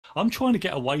I'm trying to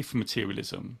get away from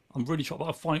materialism. I'm really trying, but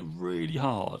I find it really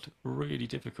hard, really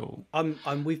difficult. I'm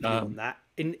with you on Um, that.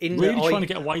 In that really trying to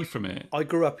get away from it. I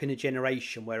grew up in a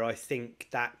generation where I think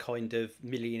that kind of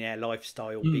millionaire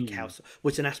lifestyle, big Mm, house,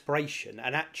 was an aspiration,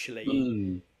 and actually,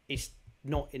 mm, it's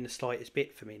not in the slightest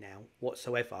bit for me now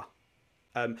whatsoever.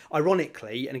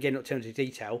 Ironically, and again, not telling you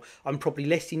detail, I'm probably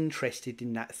less interested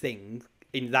in that thing,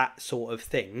 in that sort of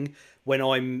thing, when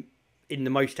I'm in the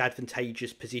most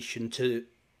advantageous position to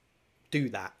do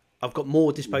that. I've got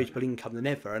more disposable income than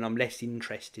ever, and I'm less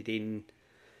interested in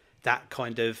that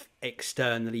kind of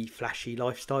externally flashy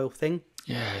lifestyle thing.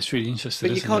 yeah, it's really interesting,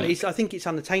 But you isn't can't. it? I think it's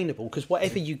unattainable because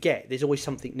whatever you get, there's always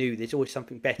something new. There's always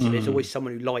something better. There's always Mm,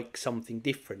 someone who likes something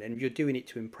different, and you're doing it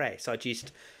to impress. I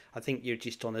think you're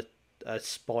just on a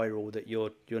spiral that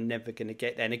you're never going to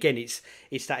get there. And again, it's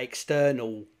that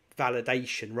external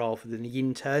validation rather than the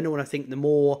internal. And I think the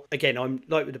more, again, I'm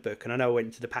like with the book, and I know I went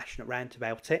into the passionate rant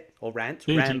about it, or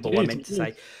you ramble, I did, you meant to did.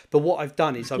 say. But what I've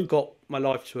done is I've You got my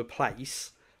life to a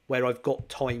place where I've got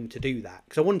time to do that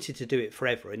because I wanted to do it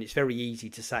forever, and it's very easy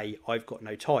to say I've got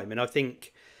no time. And I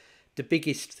think the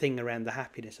biggest thing around the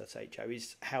happiness, I'd say, Joe,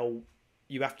 is how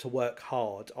you have to work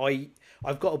hard.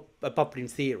 I've got a bubbling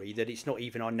theory that it's not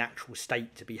even our natural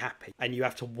state to be happy, and you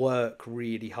have to work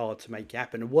really hard to make it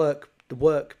happen. And the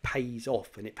work pays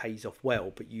off, and it pays off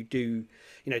well. But you do,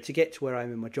 to get to where I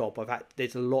am in my job,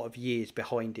 there's a lot of years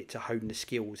behind it to hone the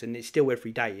skills, and it's still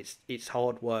every day. It's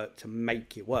hard work to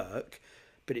make it work,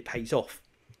 but it pays off,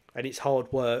 and it's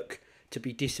hard work to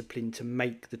be disciplined to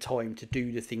make the time to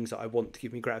do the things that I want to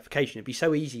give me gratification. It'd be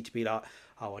so easy to be like,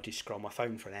 oh, I just scroll my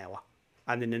phone for an hour,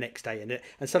 and then the next day,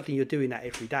 and suddenly you're doing that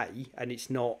every day, and it's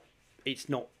not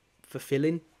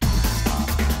fulfilling.